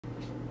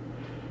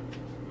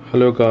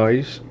Hello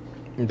guys,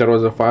 there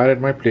was a fire at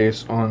my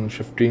place on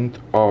 15th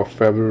of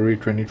February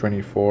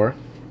 2024.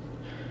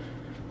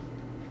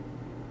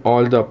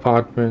 All the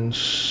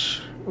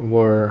apartments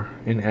were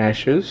in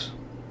ashes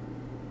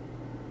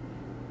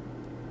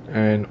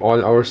and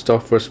all our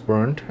stuff was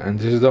burned, and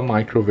this is the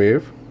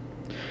microwave.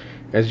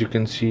 As you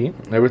can see,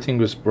 everything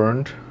was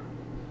burned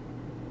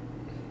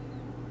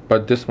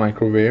but this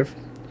microwave.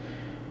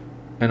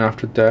 And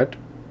after that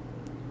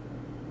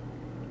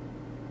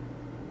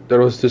there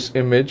was this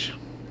image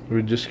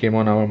which just came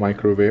on our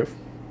microwave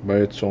by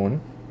its own.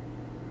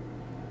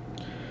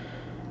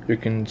 You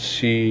can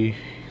see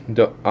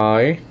the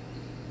eye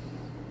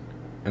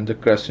and the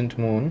crescent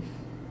moon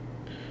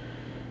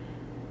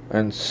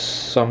and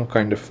some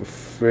kind of a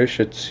fish,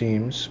 it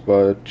seems,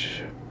 but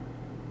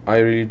I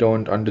really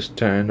don't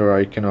understand, or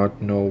I cannot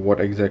know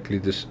what exactly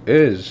this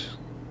is.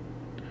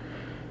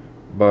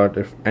 But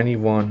if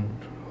anyone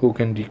who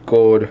can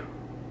decode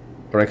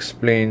or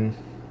explain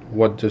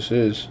what this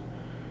is,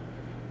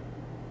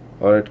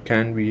 or it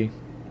can be,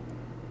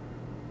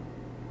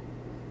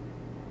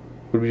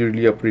 would be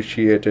really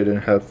appreciated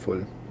and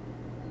helpful.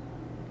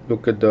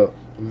 Look at the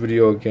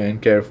video again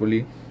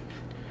carefully.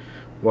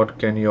 What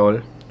can you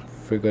all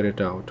figure it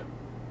out?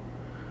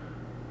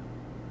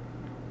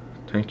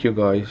 Thank you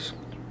guys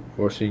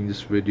for seeing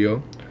this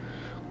video.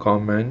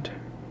 Comment,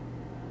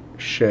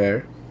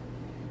 share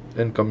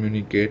and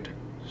communicate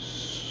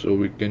so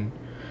we can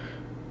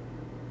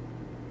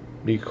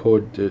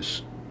decode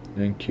this.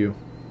 Thank you.